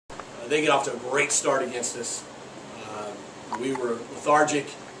they get off to a great start against us. We were lethargic,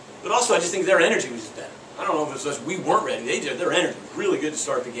 but also I just think their energy was just better. I don't know if it was just we weren't ready. Their energy was really good to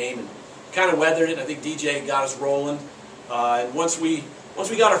start the game and kind of weathered it. I think DJ got us rolling. And once we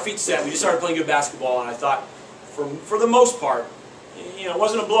got our feet set, we just started playing good basketball. And I thought, for the most part, it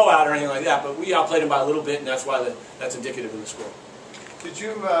wasn't a blowout or anything like that, but we outplayed them by a little bit, and that's why that's indicative in the score. Did you,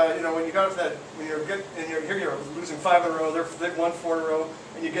 when you got off that, when you're good, and here you're losing 5 in a row, they've won 4 in a row,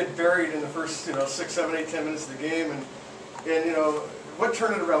 and you get buried in the first, 6, 7, 8, 10 minutes of the game, and what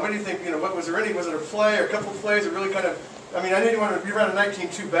turned it around? What do you think? Was it a play or a couple of plays that really kind of? I mean, I know you ran a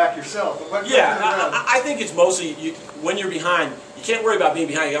 19-2 back yourself, but what turned it around? I think it's mostly when you're behind, you can't worry about being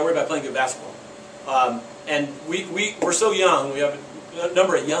behind. You got to worry about playing good basketball. And we're so young. We have a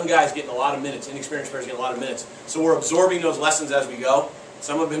number of young guys getting a lot of minutes, inexperienced players getting a lot of minutes. So we're absorbing those lessons as we go.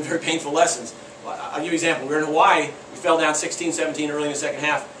 Some have been very painful lessons. I'll give you an example. We were in Hawaii. We fell down 16-17 early in the second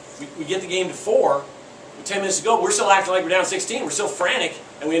half. We get the game to 4. With 10 minutes to go, we're still acting like we're down 16. We're still frantic,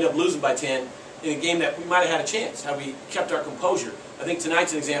 and we end up losing by 10 in a game that we might have had a chance had we kept our composure. I think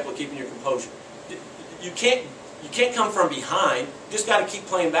tonight's an example of keeping your composure. You can't come from behind. You just got to keep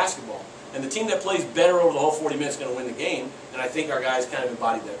playing basketball. And the team that plays better over the whole 40 minutes is going to win the game. And I think our guys kind of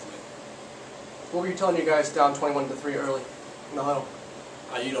embodied that tonight. What were you telling your guys down 21-3 early in the huddle?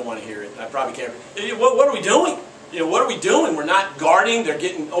 You don't want to hear it. I probably can't. What are we doing? What are we doing? We're not guarding. They're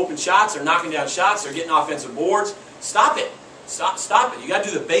getting open shots. They're knocking down shots. They're getting offensive boards. Stop it. Stop it. You got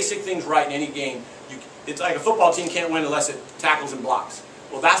to do the basic things right in any game. It's like a football team can't win unless it tackles and blocks.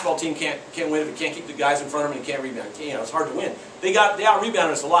 Well, a basketball team can't win if it can't keep the guys in front of them and can't rebound. It's hard to win. They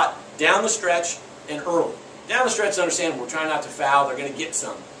out-rebounded us a lot down the stretch and early. Down the stretch is understandable. We're trying not to foul. They're going to get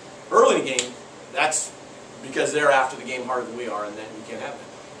some. Early in the game, that's because they're after the game harder than we are, and then you can't have that.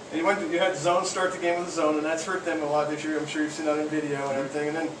 And you had zone start the game with a zone, and that's hurt them a lot this year. I'm sure you've seen that in video and everything.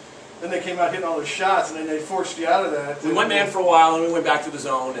 And then they came out hitting all those shots, and then they forced you out of that. We went man for a while, and we went back to the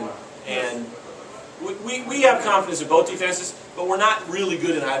zone, and we have confidence in both defenses, but we're not really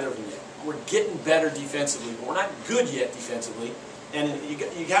good in either of them yet. We're getting better defensively, but we're not good yet defensively. And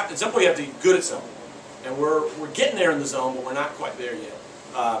at some point you have to be good at something. And we're getting there in the zone, but we're not quite there yet.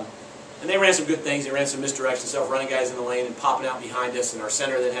 And they ran some good things. They ran some misdirection stuff, running guys in the lane and popping out behind us, and our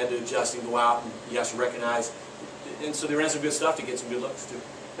center then had to adjust and go out, and you have to recognize. And so they ran some good stuff to get some good looks, too.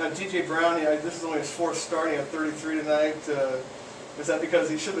 Now, DJ Brown, this is only his 4th start. He had 33 tonight. Is that because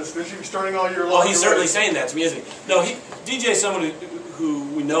he should be starting all year long? Well, he's certainly saying that to me, isn't he? No, DJ is someone who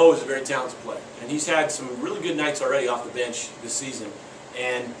we know is a very talented player. And he's had some really good nights already off the bench this season.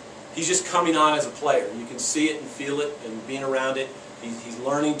 And he's just coming on as a player. You can see it and feel it and being around it. He's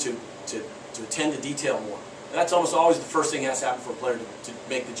learning to attend to detail more. And that's almost always the first thing that has to happen for a player to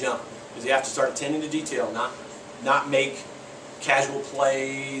make the jump. Is you have to start attending to detail, not make casual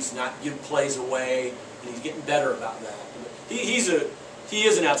plays, not give plays away. And he's getting better about that. He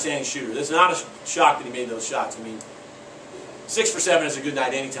is an outstanding shooter. It's not a shock that he made those shots. I mean, 6 for 7 is a good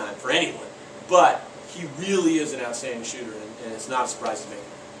night anytime for anyone. But he really is an outstanding shooter, and it's not a surprise to me.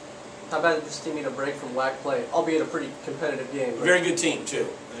 How bad did this team need a break from WAC play, albeit a pretty competitive game? A very good team, too.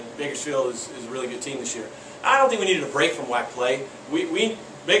 And Bakersfield is a really good team this year. I don't think we needed a break from WAC play.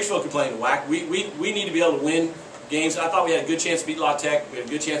 Bakersfield could play in WAC. We need to be able to win games. I thought we had a good chance to beat La Tech. We had a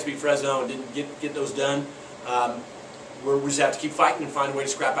good chance to beat Fresno and didn't get those done. We just have to keep fighting and find a way to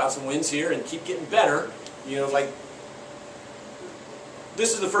scrap out some wins here and keep getting better.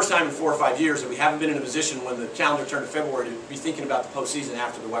 This is the first time in 4 or 5 years that we haven't been in a position when the calendar turned to February to be thinking about the postseason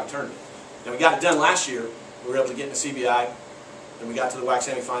after the WAC tournament. Now, we got it done last year. We were able to get into CBI, and we got to the WAC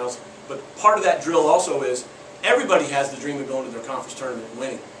semifinals. But part of that drill also is everybody has the dream of going to their conference tournament and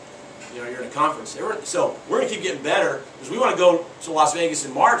winning. You're in a conference. So we're going to keep getting better because we want to go to Las Vegas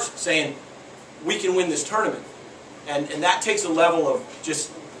in March saying we can win this tournament. And that takes a level of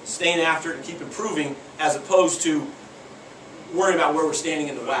just staying after it and keep improving as opposed to worrying about where we're standing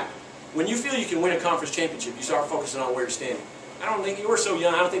in the WAC. When you feel you can win a conference championship, you start focusing on where you're standing. I don't think we're so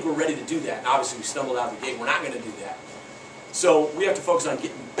young. I don't think we're ready to do that. And obviously, we stumbled out of the gate. We're not going to do that. So we have to focus on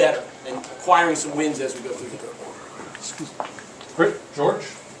getting better and acquiring some wins as we go through the. Great, George.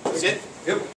 That's it. Yep.